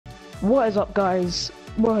What is up, guys?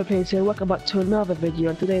 Moho Plays here. Welcome back to another video.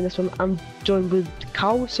 And today in this one, I'm joined with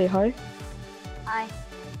Cal. Say hi. Hi.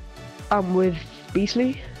 I'm with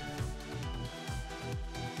Beastly.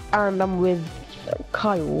 And I'm with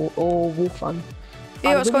Kyle or Wolfan.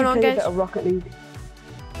 Hey, what's going on, guys? A bit of Rocket League.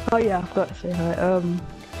 Oh yeah, I forgot to say hi.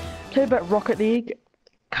 Play a bit of Rocket League.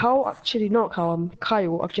 Cal, actually not Cal,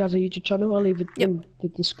 Kyle actually has a YouTube channel. I'll leave it in the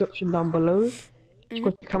description down below.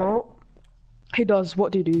 Go come out. He does.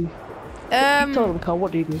 What do you do? Tell them, Cal,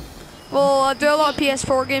 what do you do? Well, I do a lot of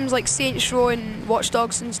PS4 games like Saints Row and Watch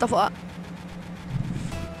Dogs and stuff like that.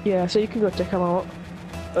 Yeah, so you can go check him out.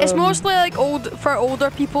 It's mostly like for older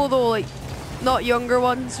people though, like not younger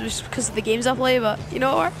ones, just because of the games I play. But you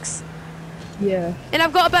know it works. Yeah. And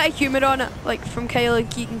I've got a bit of humour on it, like from Kyle and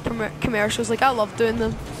Keegan commercials. Like I love doing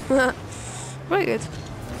them. Very good.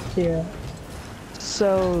 Yeah.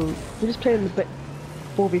 So we're just playing a bit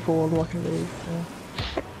 4v4 on Rocket League.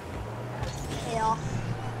 Yeah.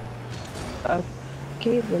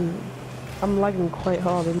 Okay, then I'm lagging quite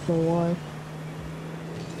hard. I don't know why.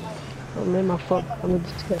 I'm in my phone. I'm gonna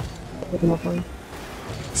just get my phone.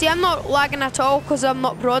 See, I'm not lagging at all because I'm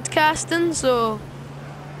not broadcasting, so.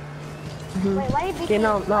 Wait, why did okay,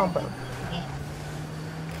 now, but.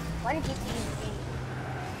 Why did you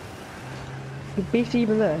Is Beastly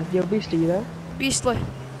even there? Yo, Beastly, you there? Beastly.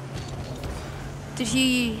 Did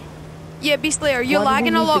he? Yeah, Beastly, are you Why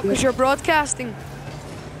lagging a lot because you're broadcasting?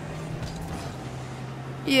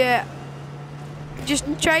 Yeah. Just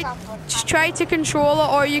try to control it,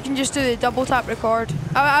 or you can just do the double tap record.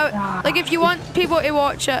 Like if you want people to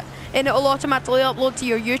watch it, and it'll automatically upload to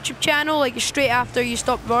your YouTube channel like straight after you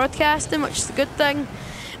stop broadcasting, which is a good thing.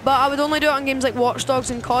 But I would only do it on games like Watch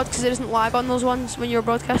Dogs and COD because it doesn't lag on those ones when you're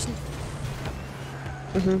broadcasting.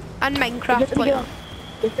 And Minecraft, like.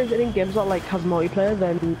 If there's any games that like has multiplayer,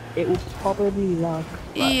 then it will probably lag.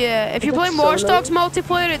 Yeah, if you're playing Watch Dogs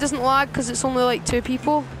multiplayer, it doesn't lag because it's only like 2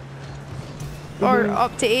 people. Or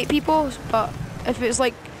up to 8 people, but if it's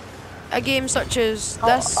like a game such as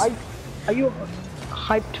this. Are you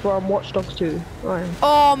hyped for Watch Dogs 2? Right.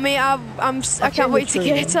 Oh mate, I can't wait to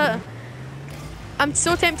get it. I'm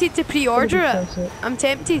so tempted to pre-order it. I'm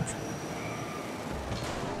tempted.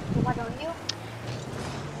 Why don't you?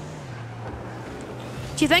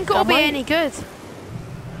 Do you think it'll be any good?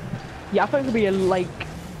 Yeah, I think it'll be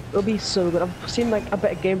it'll be so good. I've seen like a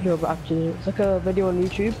bit of gameplay of it actually. It's like a video on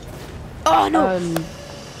YouTube. Oh no! I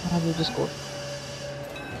haven't just got.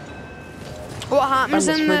 What happens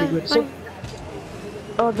in the really so,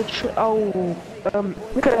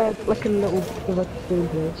 look at like a little bit of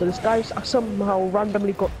gameplay. So this guy's somehow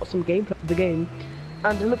randomly got some gameplay of the game,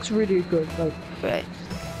 and it looks really good. Like. Right.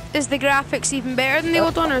 Is the graphics even better than the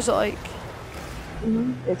old one, or is it like?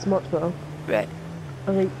 It's much better. Right.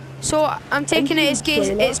 I think. So I'm taking it as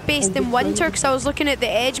it's based in winter because I was looking at the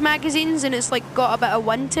Edge magazines and it's like got a bit of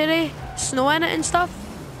wintry snow in it and stuff.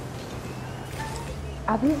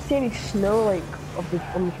 I didn't see any snow like on the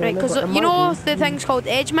trailer. Right, because you know the things called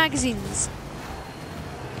Edge magazines.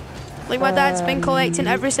 Like my dad's been collecting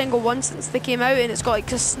every single one since they came out, and it's got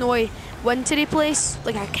like a snowy, wintry place,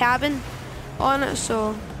 like a cabin on it.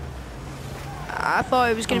 So I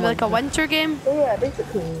thought it was gonna be like a winter game. So yeah,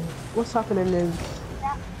 basically, what's happening is.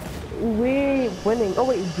 We're winning. Oh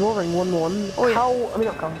wait, drawing 1-1. Oh yeah. Cal, I mean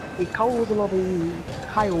not Cal. Wait, Cal was in the lobby.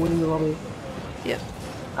 Kyle was in the lobby. Yeah.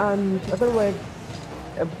 And I don't know where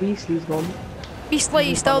Beastly's gone. Beastly,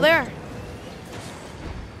 you still there?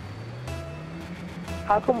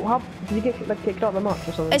 How come? How did he get like kicked out of the match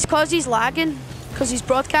or something? It's cause he's lagging, cause he's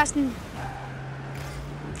broadcasting.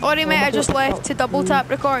 Or he might have just left to double tap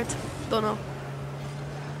record. Don't know.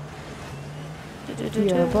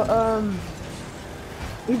 Yeah, but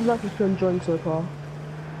even like if you're enjoying so far.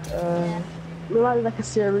 We might like a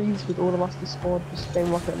series with all of us, the squad, just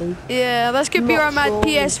playing Rocket League. Yeah, this could be our mad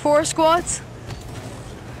PS4 squad.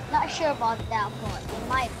 Not sure about that, but it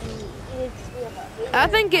might be. I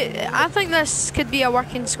think this could be a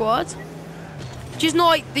working squad. Just not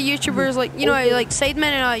like the YouTubers, like you know, like Sidemen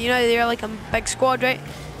and all. You know, they're like a big squad, right?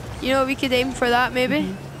 You know, we could aim for that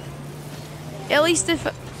maybe. At least if,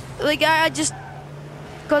 like, I just.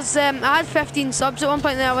 Because I had 15 subs at one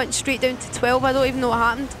point and then I went straight down to 12. I don't even know what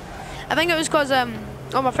happened. I think it was because on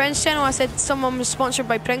my friend's channel I said someone was sponsored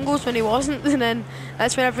by Pringles when he wasn't, and then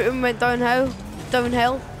that's when everything went downhill.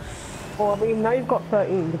 Well, I mean, now you've got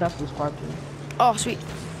 13, but that's subscribed to you. Oh, sweet.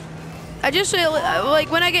 I just like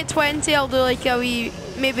when I get 20 I'll do like a wee,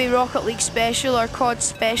 maybe Rocket League special or COD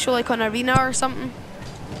special, like on Arena or something.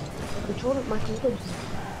 Control my controls.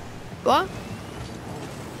 What?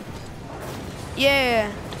 Yeah.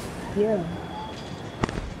 Yeah.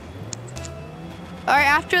 Alright,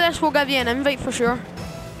 after this we'll give you an invite for sure.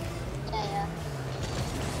 Yeah.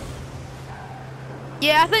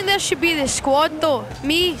 Yeah, I think this should be the squad though.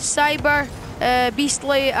 Me, Cyber,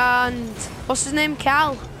 Beastly, and what's his name?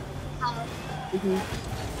 Cal. Okay.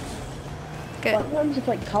 But sometimes if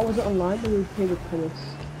like Cal wasn't online, then we play with Thomas.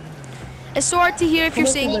 It's so hard to hear if you're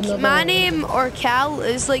Thomas is saying another my one. name or Cal.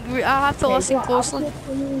 It's like I have to listen closely.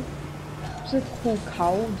 I'm gonna call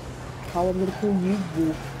Cal. Cal, I'm gonna call you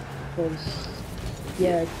Wolf. Because,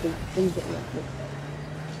 yeah, the things that like it.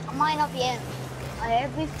 I might not be in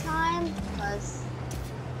every time, because...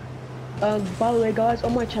 By the way guys,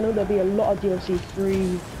 on my channel there'll be a lot of DLC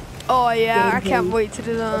free. Oh yeah, I gameplay can't wait to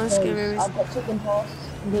do that. It's gonna be because amazing. I've got something past.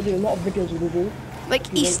 I'm gonna do a lot of videos with you.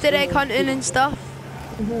 Like Easter egg hunting and stuff.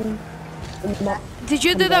 Did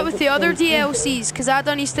you do that with the other DLCs? Because I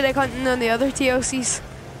done Easter egg hunting on the other DLCs.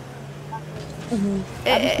 I'm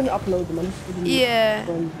just gonna upload them. Yeah.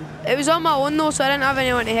 It was on my own though, so I didn't have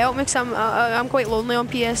anyone to help me because I'm quite lonely on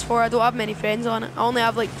PS4. I don't have many friends on it. I only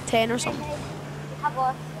have like 10 or something. Have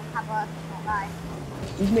a right.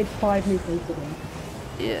 He's made 5 new places today.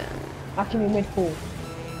 Yeah. Actually, we made 4.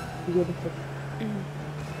 He's the 5th.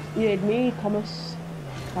 You had me, Thomas,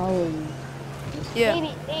 Cal, and... Yeah.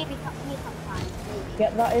 Maybe sometimes.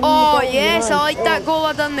 Get that in. Oh the goal, yes, I nice. like that goal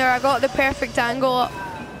I done there. I got the perfect angle up.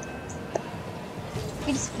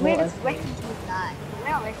 We're just wrecking this guy. We're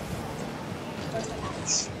not wrecking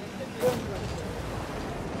this.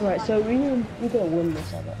 Right, so we're gonna win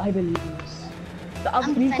this. I believe in this.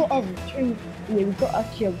 We've got we've got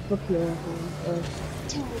actually a rookie on our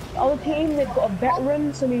team. Our team, they've got a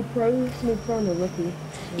veteran, semi-pro, and a rookie.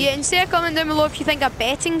 Yeah, instead of comment down below if you think a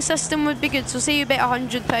betting system would be good. So say you bet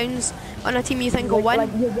 £100 on a team you think will win.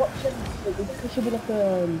 Like you're watching, it should be like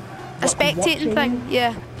a spectating thing,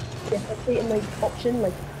 yeah. Yeah, spectating like option,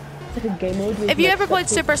 like it's like a game mode. Have you ever played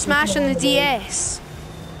Super Smash on the DS?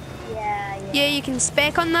 Yeah. Yeah, you can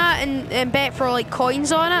spec on that and bet for like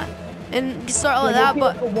coins on it. And sort of like that,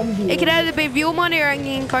 but it could either be real money or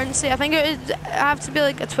in-game currency. I think it would have to be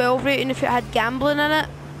like a 12 rating if it had gambling in it,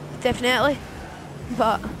 definitely.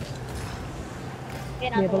 But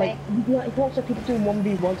yeah, but like you can watch like people doing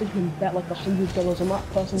 1v1s, so you can bet like $100 on that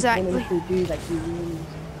person. Exactly. If they do like he wins.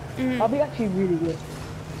 That'll be actually really good.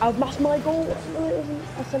 I've masked my goal. No, it isn't.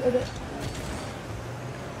 I centered it.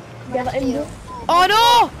 Get that in. oh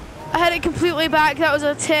no! I had it completely back. That was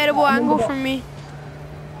a terrible angle from me.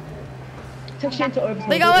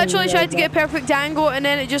 Like I literally tried to get a perfect angle and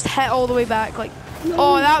then it just hit all the way back. Like,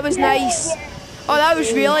 oh, that was nice. Oh, that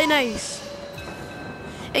was really nice.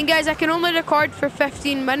 And guys, I can only record for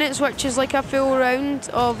 15 minutes, which is like a full round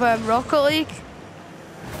of Rocket League.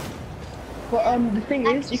 But the thing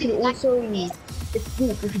is, you can also, it's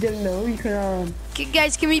cool if you didn't know, you can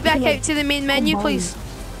Guys, can we back out to the main menu, please?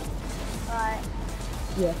 Right.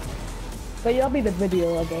 Yeah. But yeah, that'll be the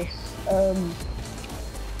video, I guess.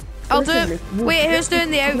 I'll do it. Wait, who's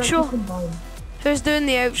doing the outro? Who's doing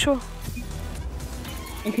the outro?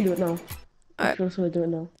 You can do it now. Alright. So do it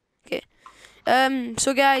now. Okay.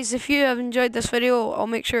 So guys, if you have enjoyed this video, I'll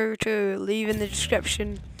make sure to leave in the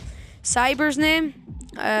description Cyber's name.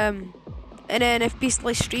 And then if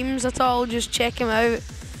Beastly streams at all, just check him out.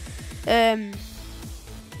 And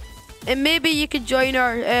maybe you could join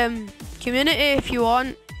our community if you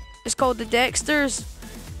want. It's called the Dexters.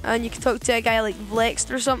 And you can talk to a guy like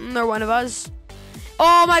Vlext or something, or one of us.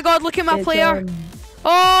 Oh my god, look at my player!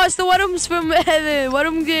 Oh, it's the Worms from the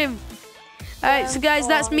Worm game. Alright, so guys,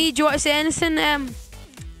 that's me. Do you want to say anything?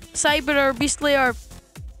 Cyber or Beastly or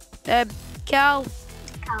Cal?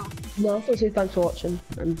 No, I was going to say thanks for watching,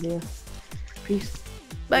 and yeah, peace.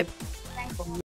 Bye.